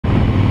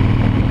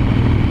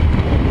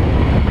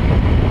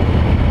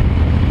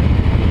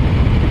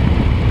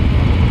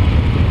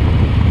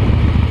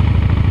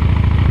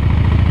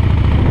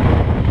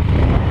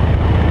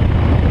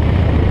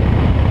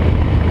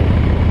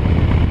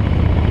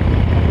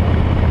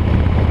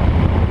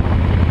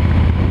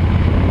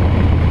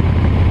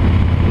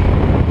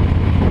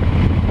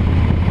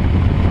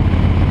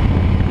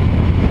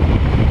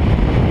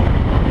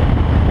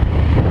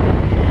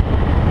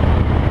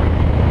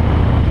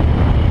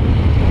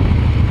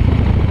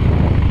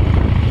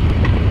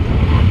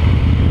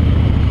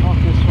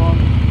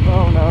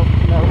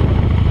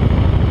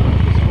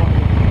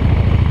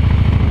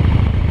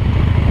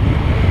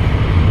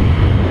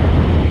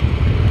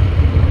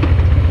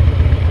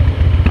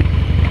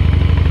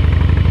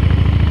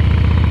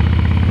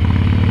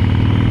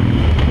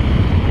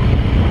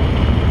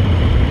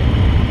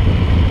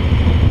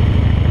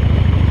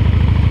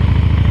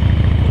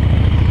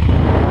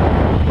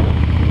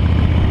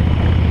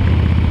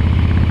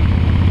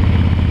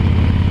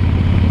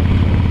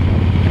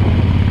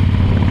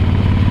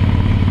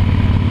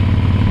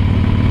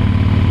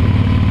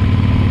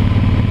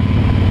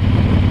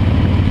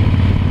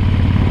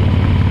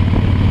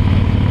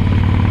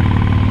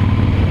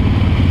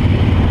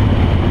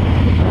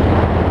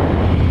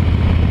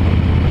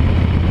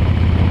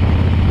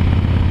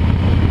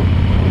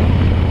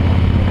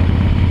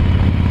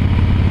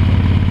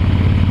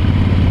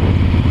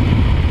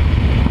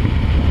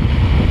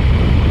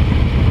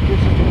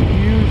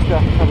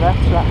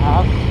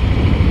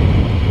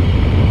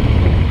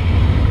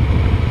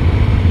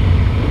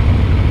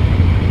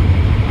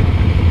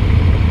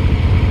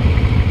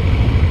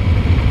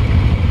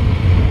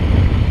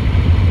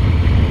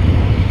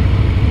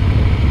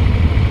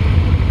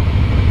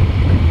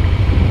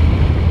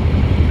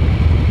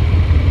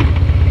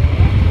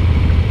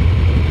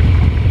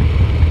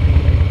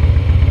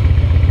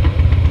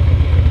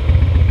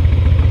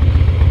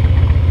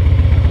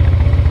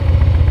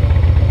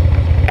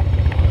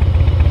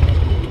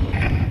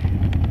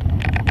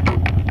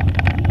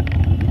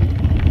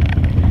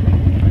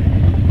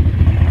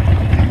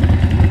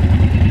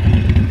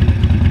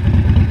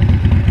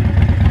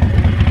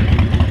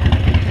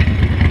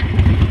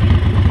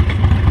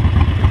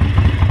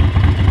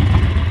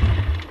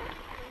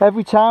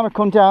Every time I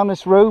come down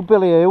this road,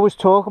 Billy, I always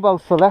talk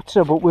about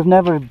Theletra, but we've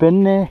never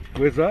been there.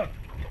 Where's that?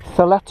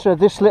 Theletra,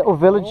 this little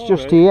village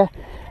just right. here.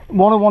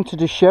 What I wanted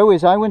to show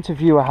is I went to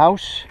view a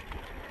house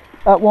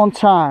at one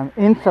time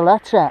in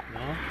Theletra,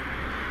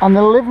 and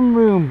the living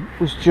room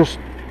was just,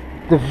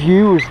 the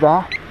view was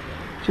that,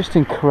 just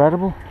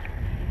incredible.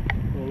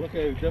 Well, look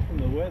how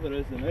different the weather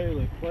is now,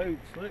 like clouds,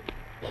 look.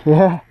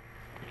 Yeah,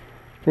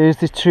 there's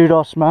the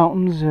Troodos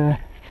Mountains. There's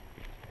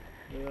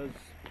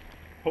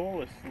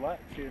Polis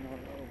Latchi and all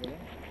that over there.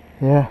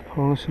 Yeah,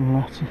 Polis and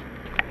Latchi.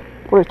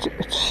 But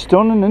it's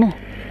stunning, isn't it?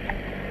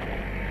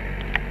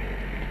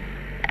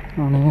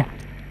 On here.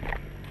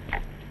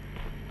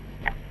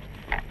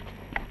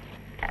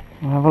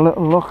 We'll have a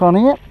little look on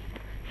here.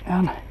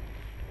 And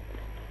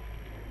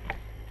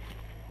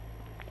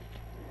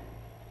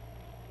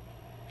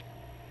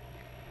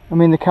I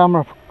mean, the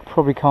camera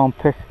probably can't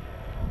pick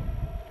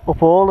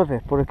up all of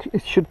it, but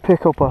it should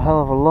pick up a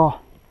hell of a lot.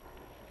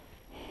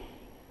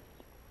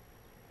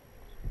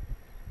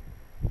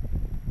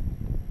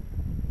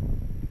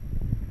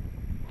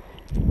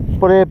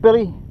 But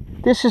Billy,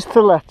 this is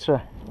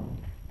Theletra.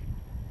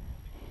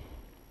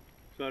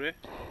 Sorry?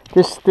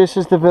 This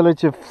is the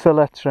village of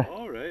Theletra.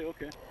 Oh, right,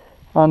 okay.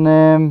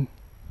 And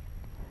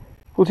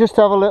we'll just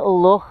have a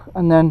little look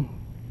and then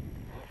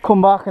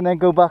come back and then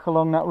go back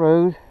along that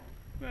road.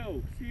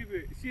 Well,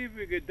 see if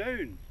we go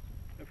down.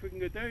 If we can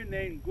go down,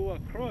 then go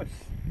across.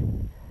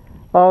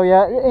 Oh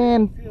yeah.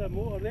 See the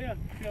motor there?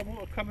 See the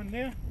motor coming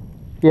there?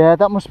 Yeah,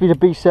 that must be the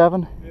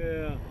B7.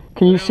 Yeah.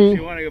 Can you see?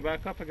 Do you want to go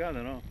back up again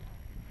or not?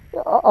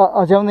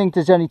 I don't think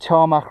there's any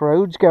tarmac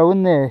roads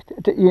going there.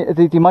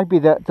 There might be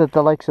the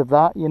likes of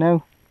that, you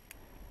know.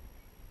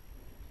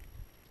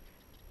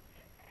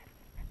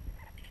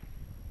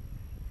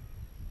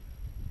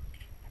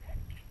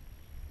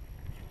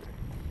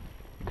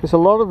 Because a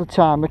lot of the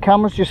time the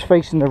camera's just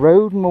facing the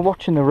road and we're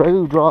watching the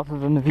road rather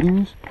than the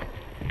views.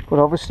 But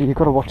obviously you've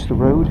got to watch the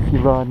road if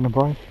you're riding a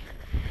bike.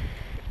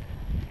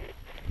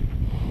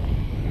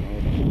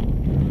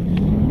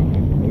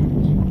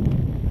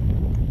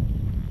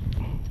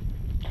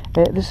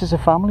 This is a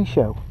family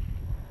show.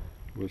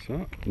 What's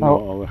that?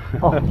 No.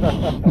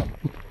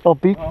 I'll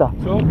beat that.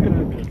 I'm talking at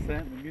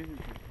the music.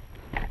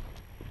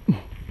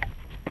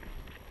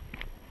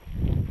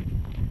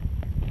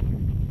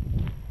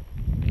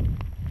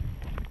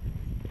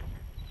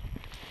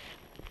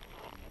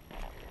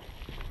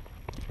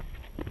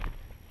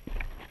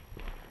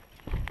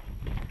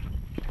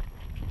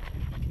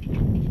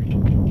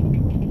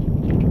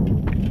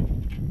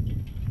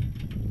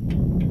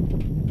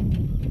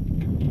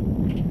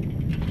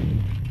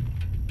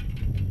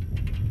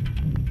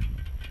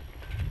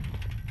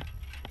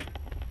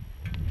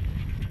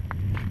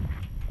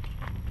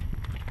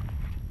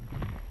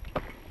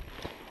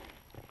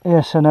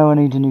 Yes, I know I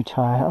need a new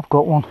tyre. I've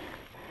got one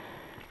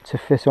to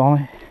fit on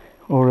it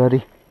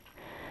already.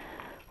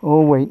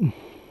 All waiting.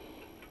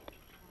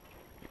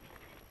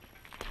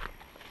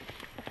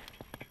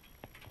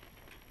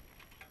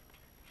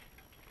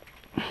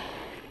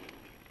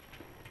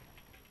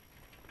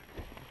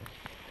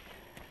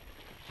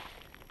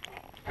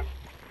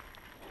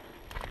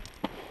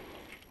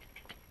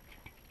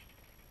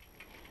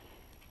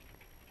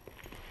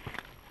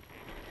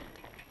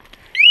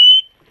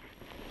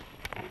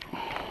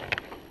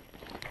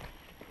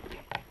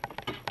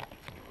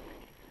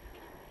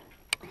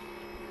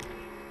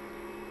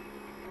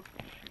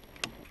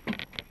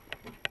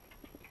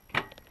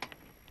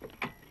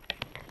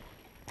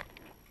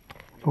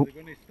 Oh.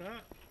 Going to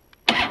start?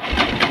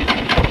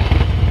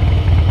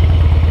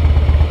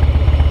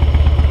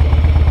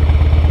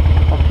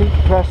 I keep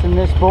pressing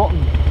this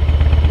button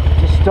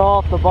to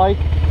start the bike.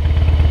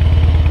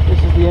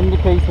 This is the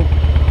indicator.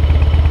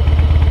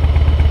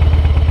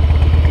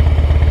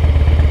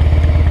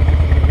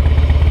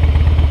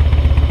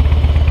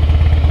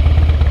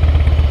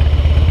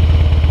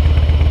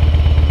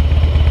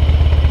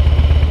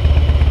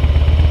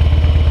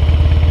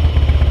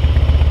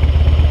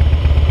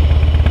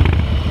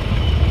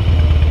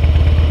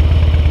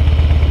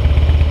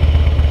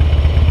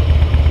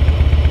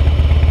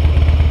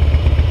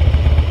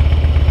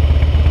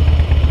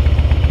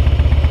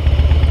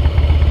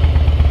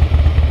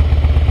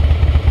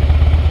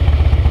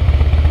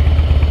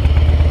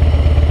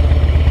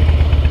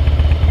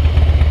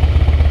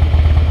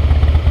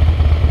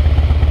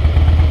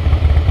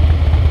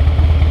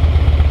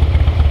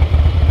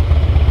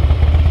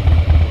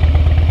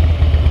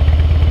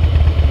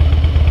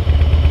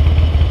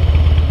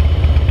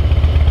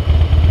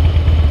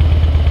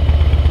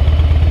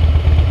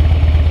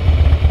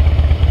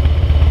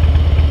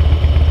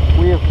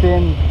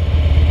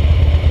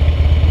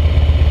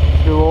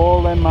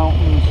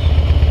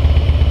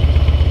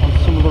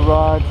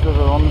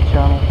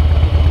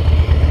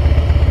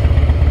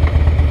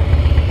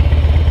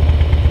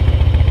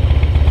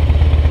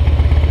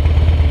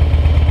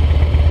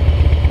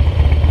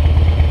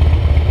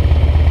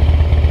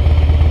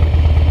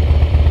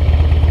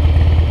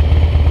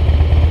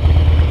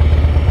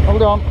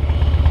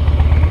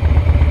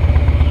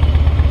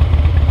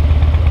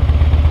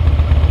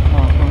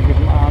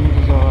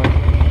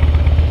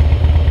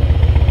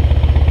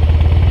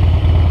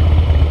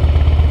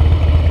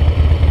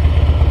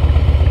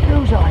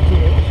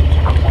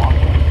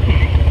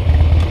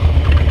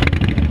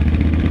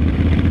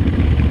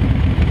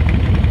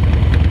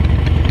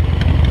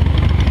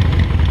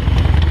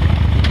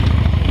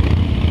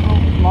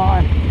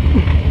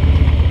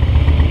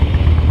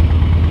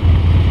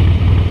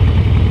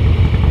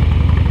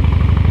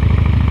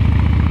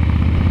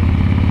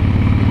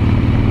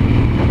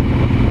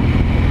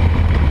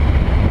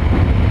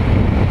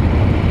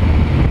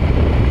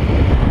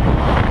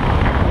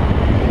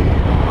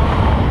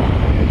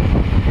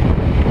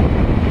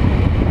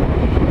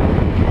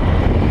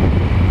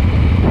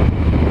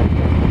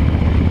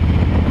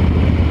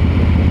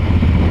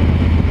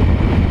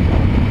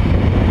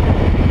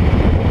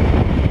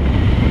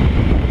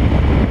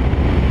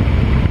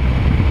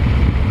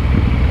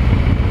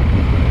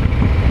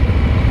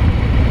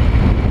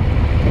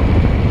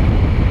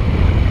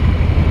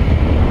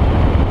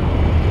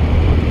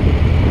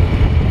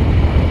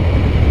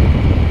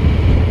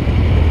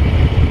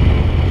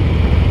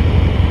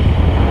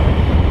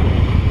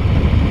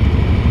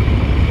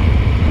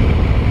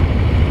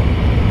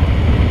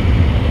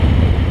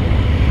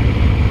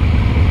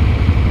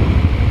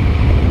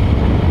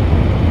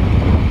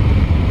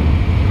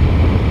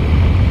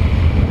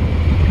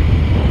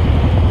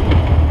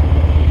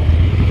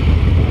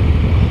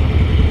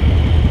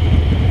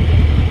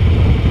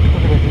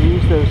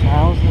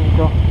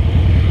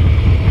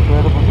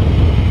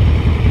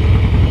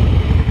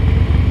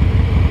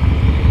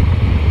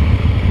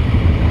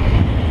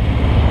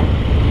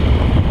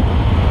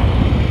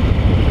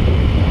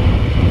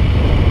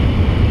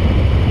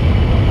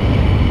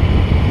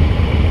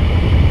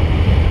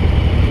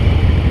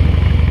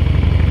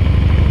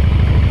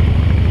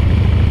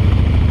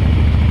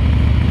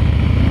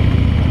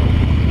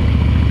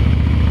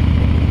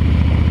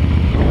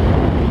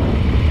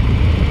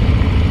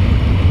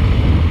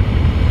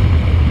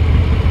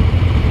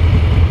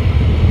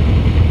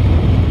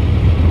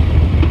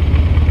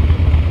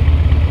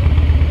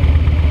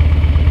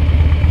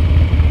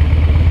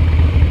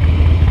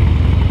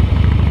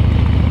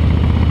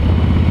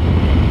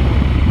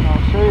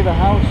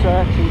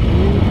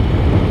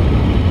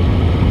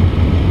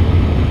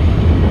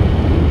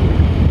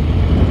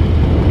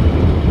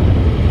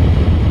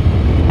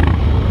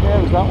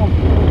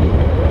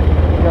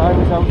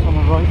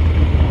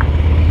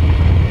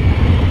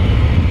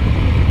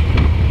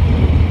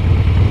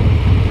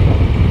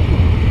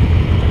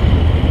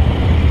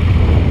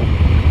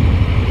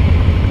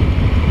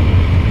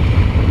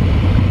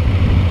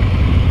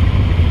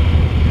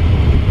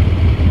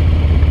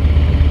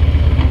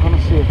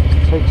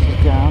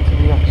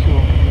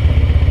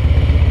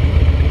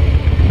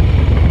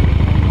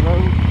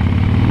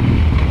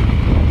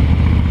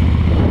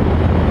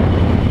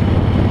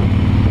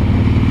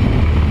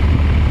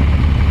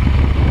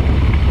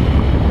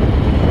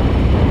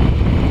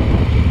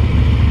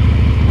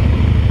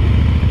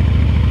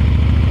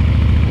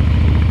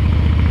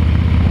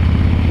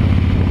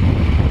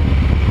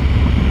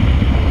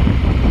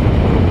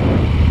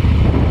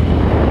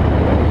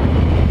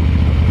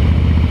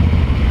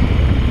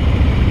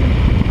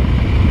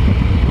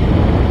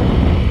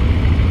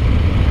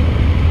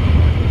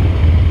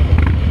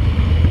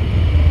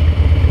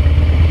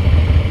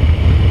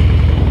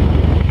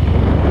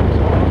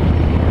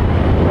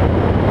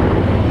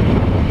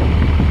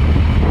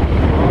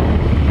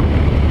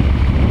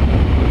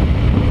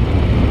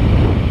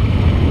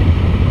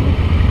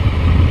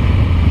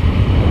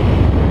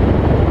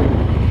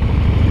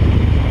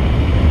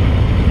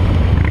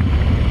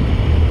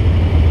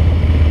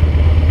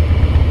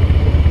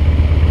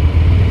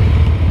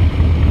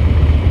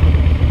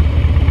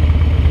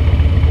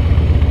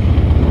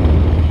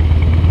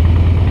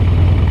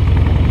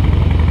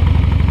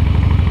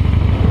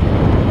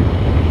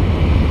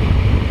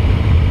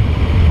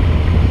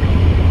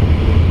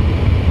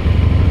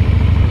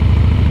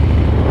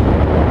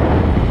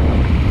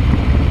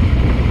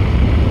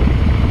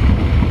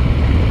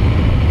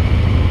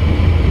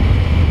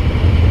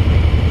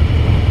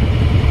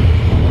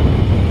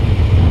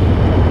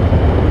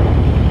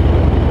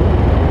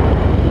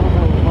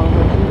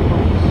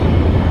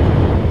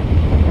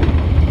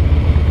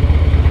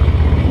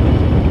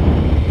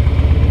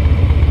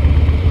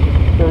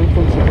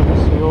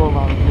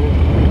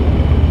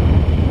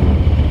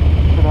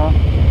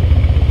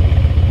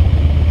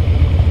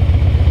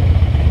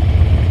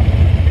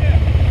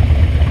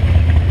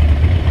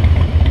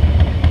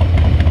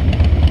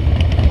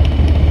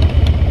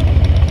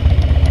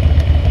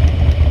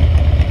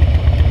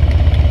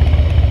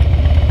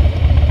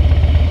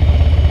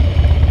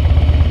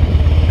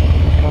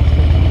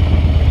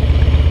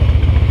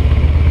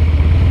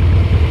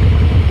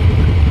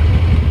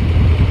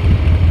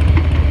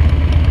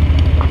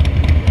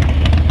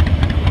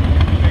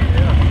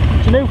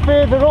 No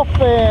further up,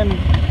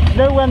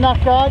 when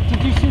that guy,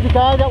 did you see the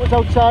guy that was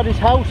outside his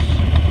house?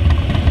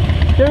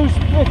 Those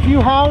a few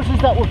houses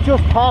that we've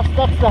just passed,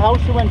 that's the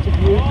house I went to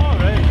view. Oh,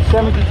 right.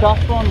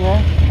 Semi-detached one, yeah.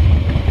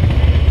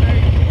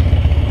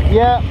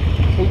 Yeah,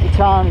 take your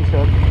time, he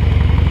said.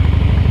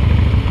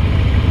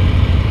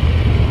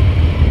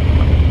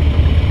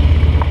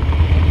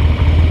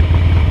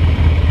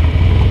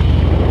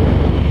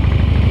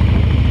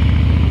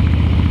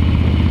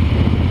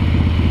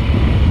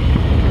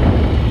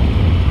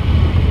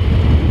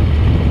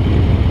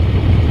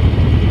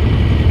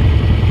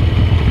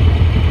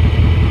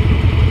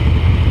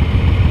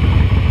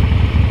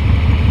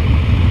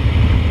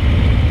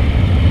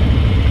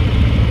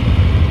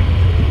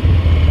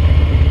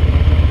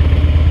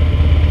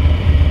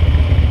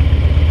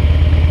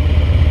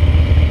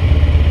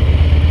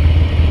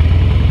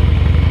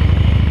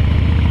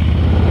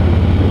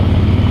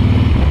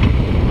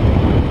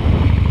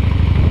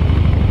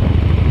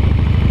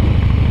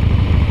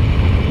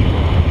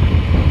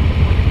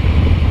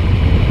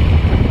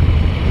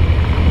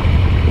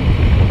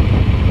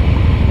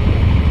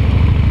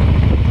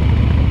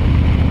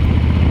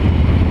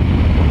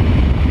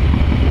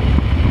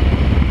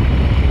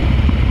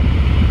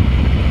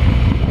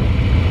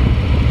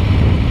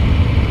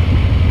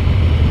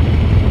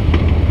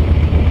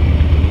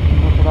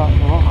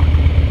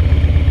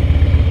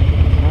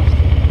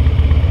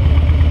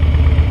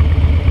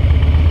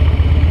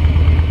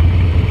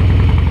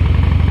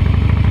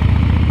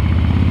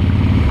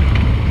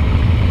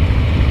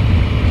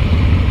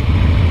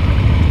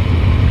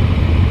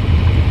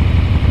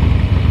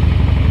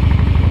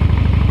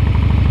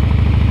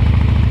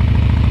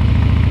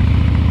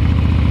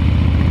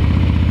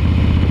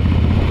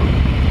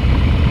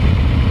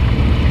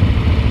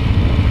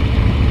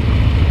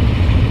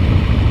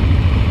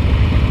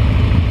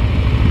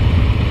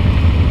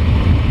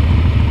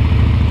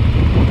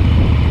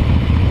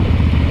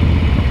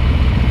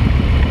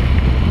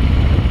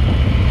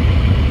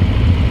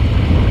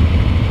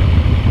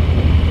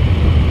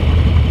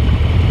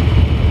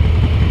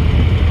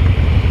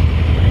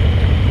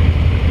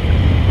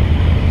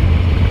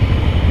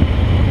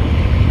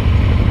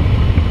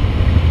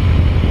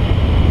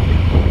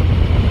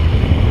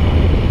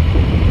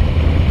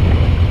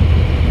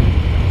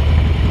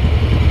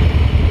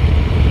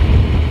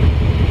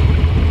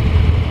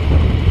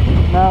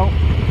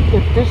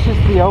 This is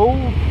the old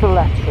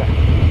Theletra.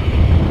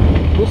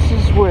 This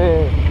is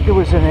where there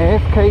was an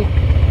earthquake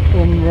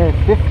in the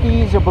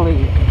 50s, I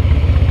believe,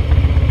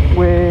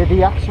 where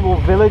the actual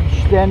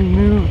village then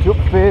moved up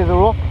further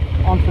up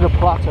onto the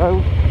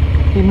plateau.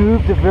 They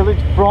moved the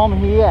village from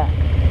here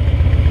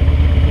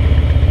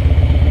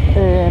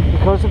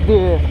because of the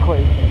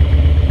earthquake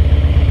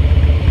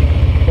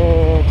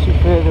to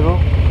further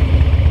up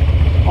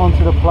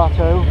onto the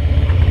plateau,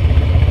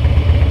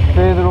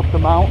 further up the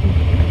mountain.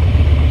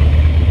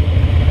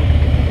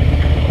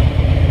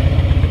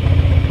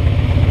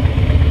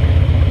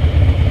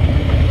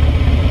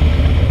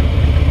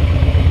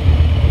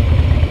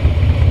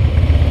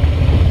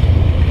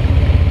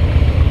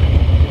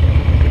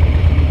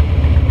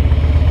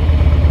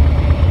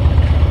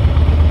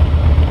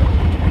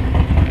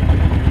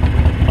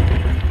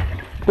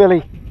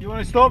 Billy. You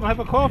want to stop and have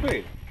a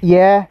coffee?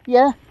 Yeah,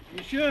 yeah.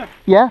 You sure?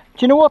 Yeah.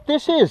 Do you know what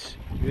this is?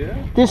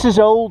 Yeah. This is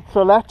old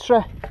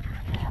Theletra.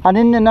 And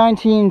in the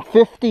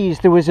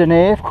 1950s there was an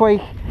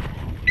earthquake.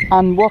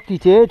 And what they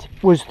did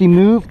was they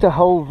moved the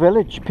whole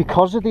village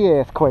because of the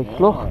earthquake. Oh,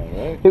 look,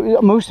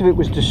 right. Most of it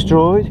was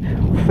destroyed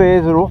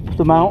further up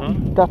the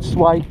mountain. That's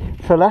why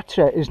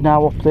Theletra is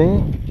now up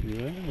there.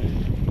 Yeah.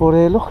 But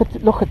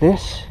look at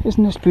this.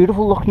 Isn't this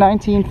beautiful? Look,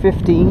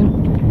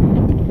 1915.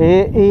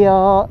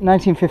 ER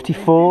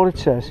 1954 it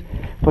says,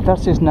 but that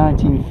says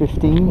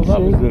 1915. Well,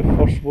 that was the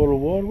First World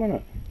War, wasn't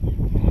it?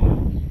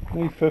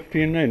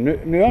 1915 now.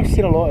 Now I've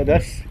seen a lot of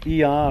this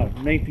ER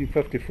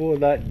 1954,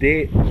 that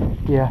date.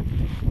 Yeah.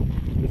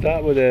 Is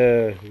that with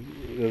the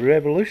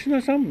revolution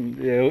or something?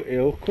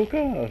 El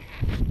Coca?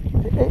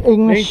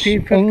 English.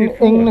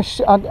 1954.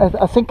 English.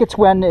 I think it's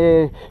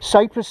when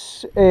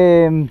Cyprus.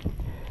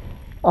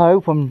 I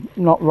hope I'm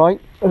not wrong,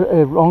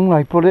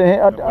 but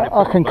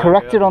I can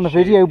correct it on the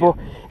video. But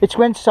it's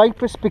when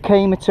Cyprus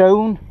became its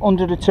own,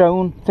 under its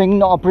own thing,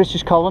 not a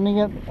British colony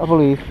yet, I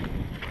believe.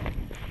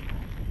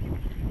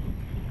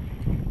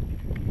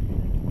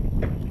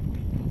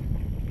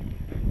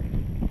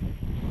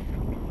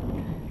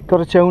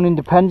 Got its own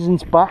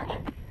independence back,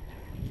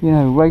 you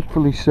know,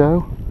 rightfully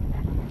so.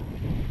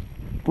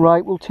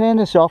 Right, we'll turn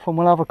this off and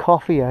we'll have a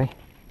coffee,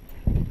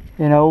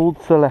 in old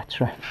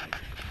Theletra.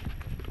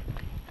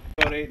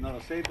 Alright, another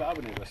side, but I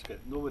wouldn't risk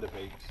it. No with the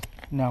bikes.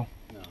 No.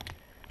 No.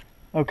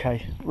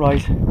 Okay,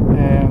 right.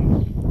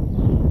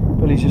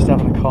 Billy's just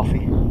having a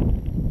coffee.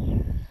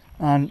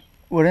 And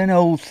we're in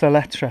old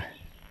Theletra.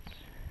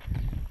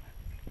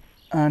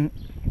 And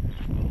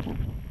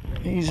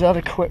he's had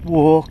a quick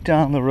walk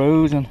down the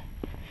road and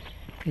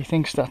he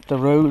thinks that the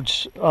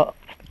roads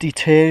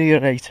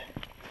deteriorate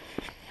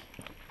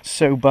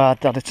so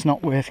bad that it's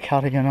not worth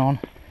carrying on.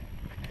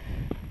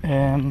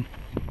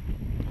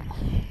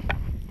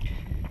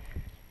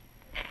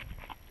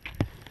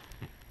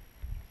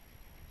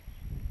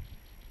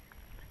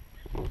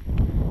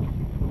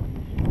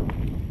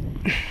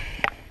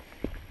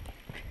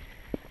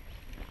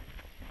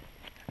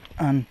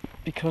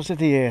 because of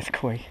the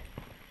earthquake,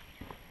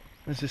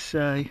 as I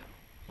say,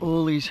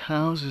 all these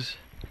houses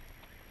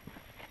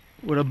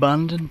were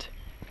abandoned.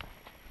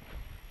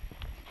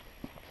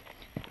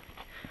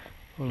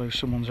 Although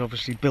someone's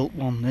obviously built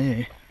one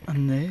there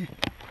and there.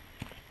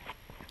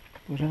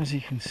 But as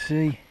you can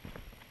see,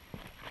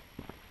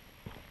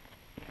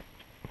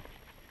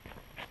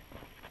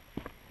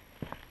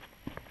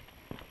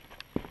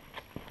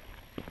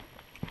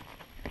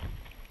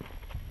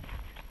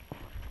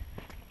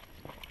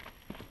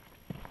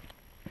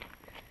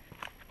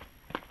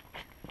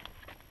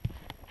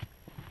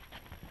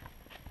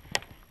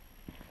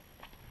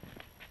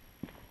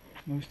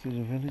 most of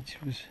the village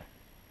was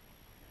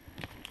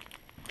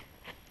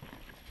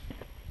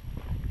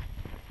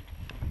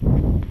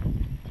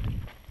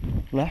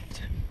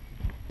left,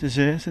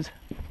 deserted.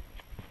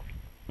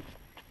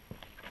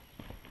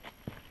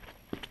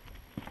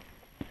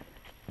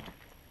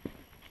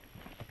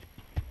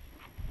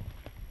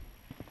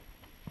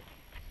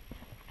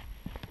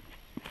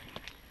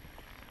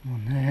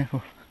 One there,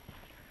 but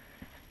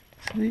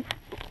see,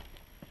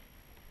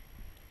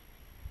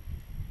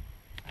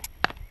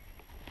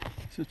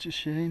 such a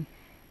shame.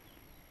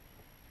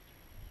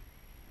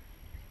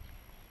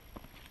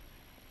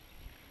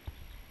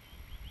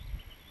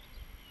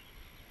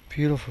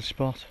 Beautiful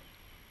spot.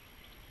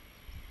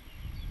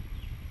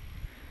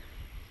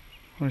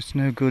 Well, it's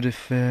no good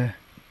if, in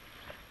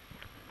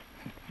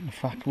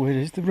fact, where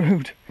is the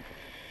road?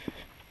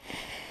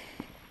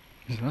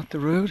 Is that the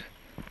road?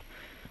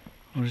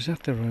 Or is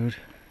that the road?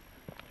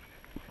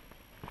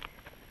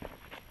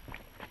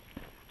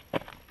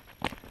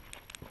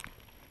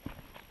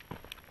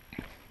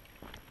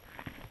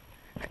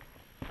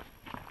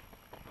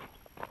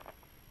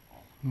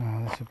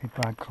 No, this would be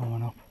bad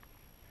coming up.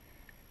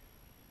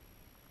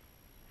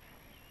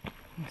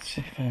 Let's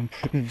see if it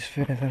improves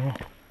further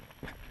up.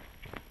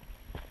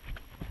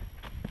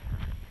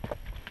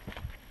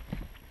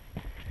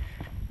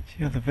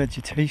 See how the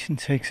vegetation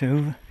takes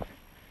over.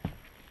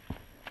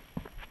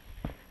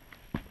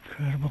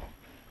 Incredible.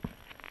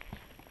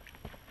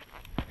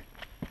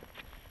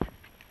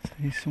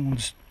 See,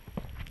 someone's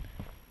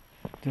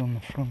done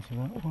the front of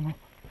that one up.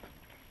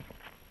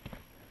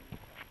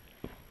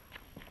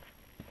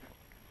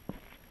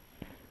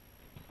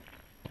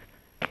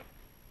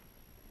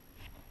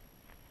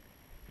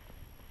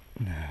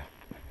 No,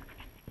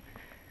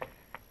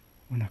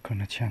 we're not going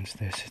to chance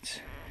this. It's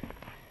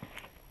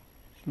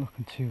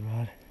looking too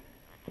bad.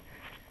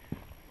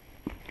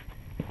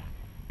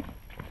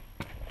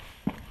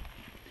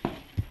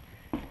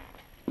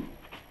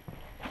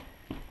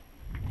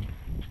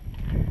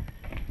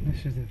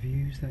 This is the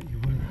views that you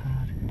would have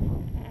had.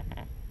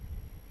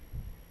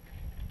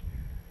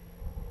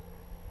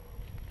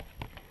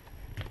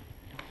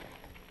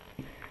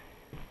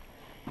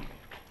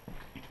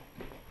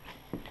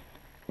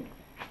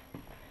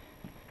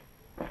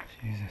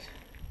 Jesus.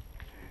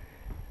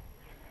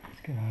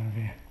 Let's get out of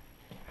here.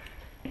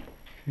 At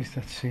least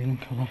that ceiling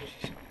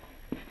collapses.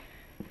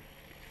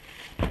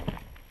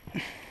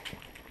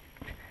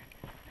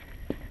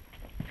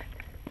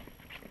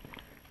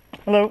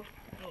 Hello.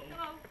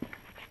 Hello.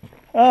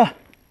 Ah,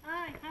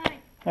 Hi.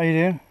 how you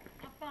doing?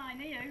 I'm fine,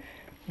 are you?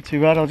 Not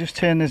too bad, I'll just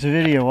turn this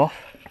video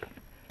off.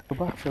 Go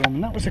back film,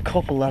 and that was a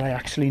couple that I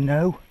actually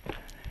know.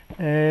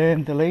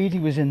 The lady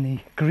was in the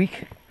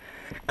Greek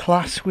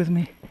class with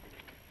me.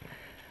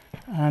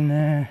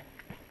 And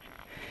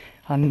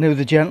I know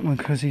the gentleman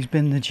because he's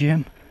been in the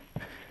gym.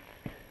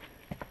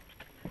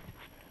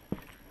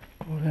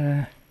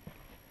 But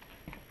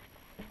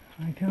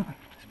I got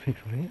there's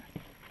people here.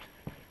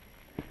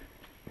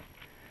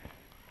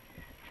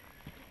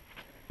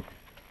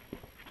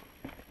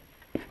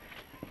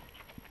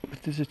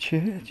 But there's a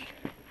church.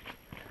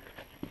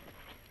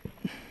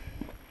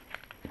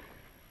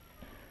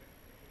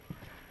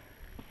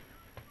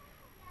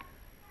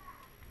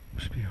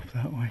 Must be up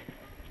that way.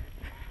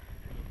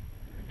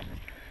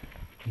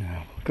 No,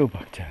 we'll go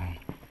back down.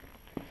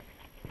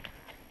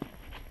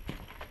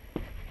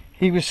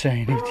 He was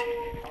saying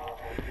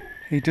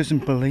he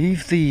doesn't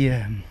believe the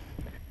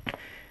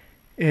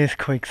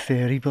earthquake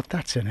theory, but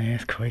that's an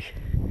earthquake.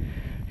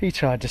 He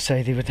tried to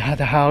say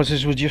the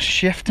houses were just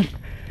shifting.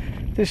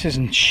 This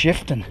isn't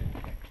shifting.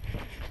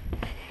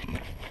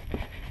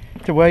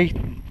 The way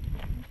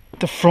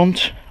the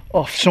front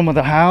of some of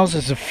the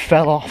houses have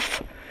fell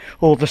off,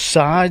 or the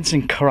sides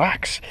and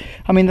cracks.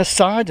 I mean, the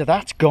side of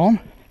that's gone.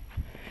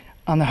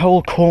 And the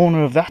whole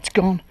corner of that's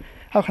gone.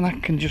 How can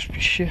that just be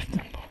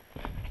shifting?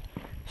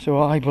 So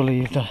I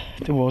believe that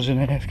there was an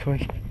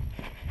earthquake.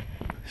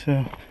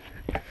 So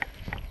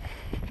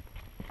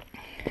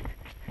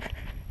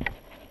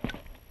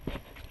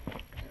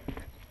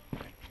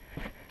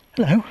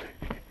hello.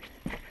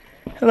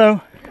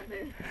 Hello.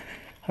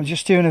 I'm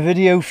just doing a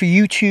video for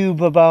YouTube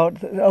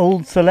about the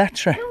old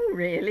Theletra. Oh,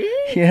 really?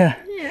 Yeah.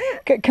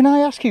 Yeah. Can I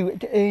ask you,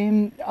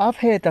 I've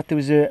heard that there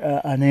was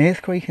an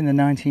earthquake in the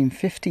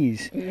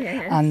 1950s.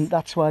 Yes. And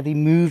that's why they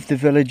moved the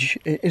village.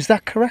 Is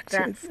that correct?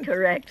 That's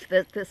correct.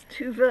 There's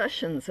two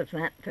versions of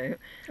that, though.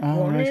 Oh,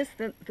 One right. is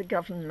that the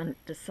government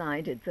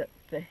decided that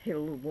the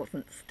hill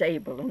wasn't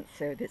stable, and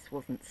so this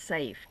wasn't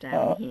safe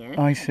down here.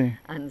 I see.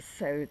 And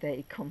so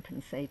they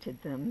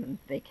compensated them, and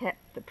they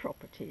kept the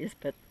properties,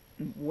 but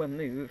were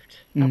moved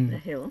up the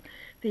hill.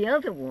 The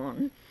other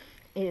one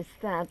is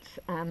that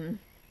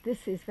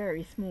this is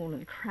very small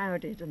and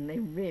crowded, and they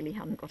really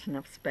haven't got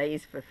enough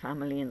space for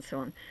family and so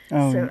on.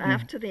 Oh, So yeah.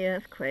 after the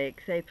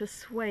earthquake, they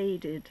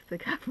persuaded the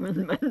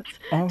government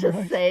Oh, to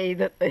right. say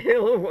that the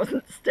hill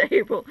wasn't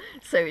stable.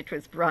 So it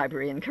was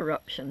bribery and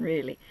corruption,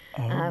 really.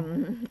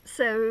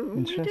 So we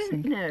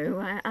Interesting. don't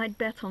know. I'd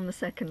bet on the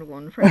second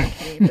one,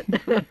 frankly.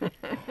 But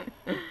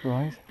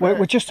Right.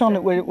 We're just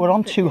on. We're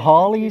on two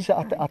Harleys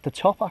at the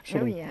top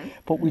actually. Oh, yeah.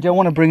 But we don't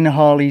want to bring the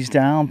Harleys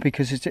down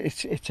because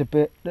it's a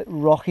bit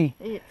rocky.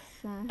 it's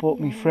But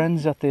my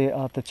friends at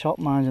the top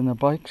minding their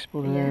bikes.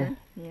 But yeah,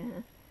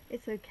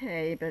 it's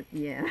okay, but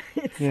yeah,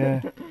 it's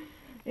yeah.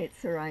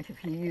 it's all right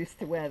if you're used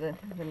to where the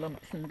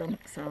lumps and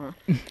bumps are.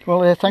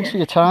 Well, thanks for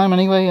your time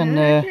anyway, and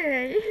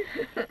Okay.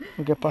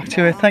 we'll get back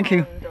to it. Thank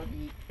you. Come on,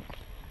 doggy.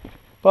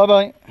 Bye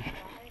bye.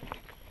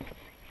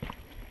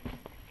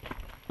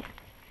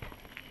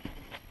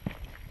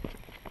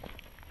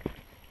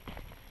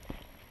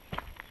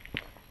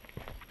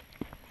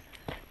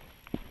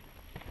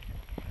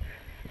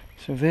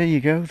 So there you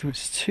go. There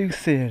was two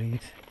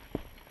theories.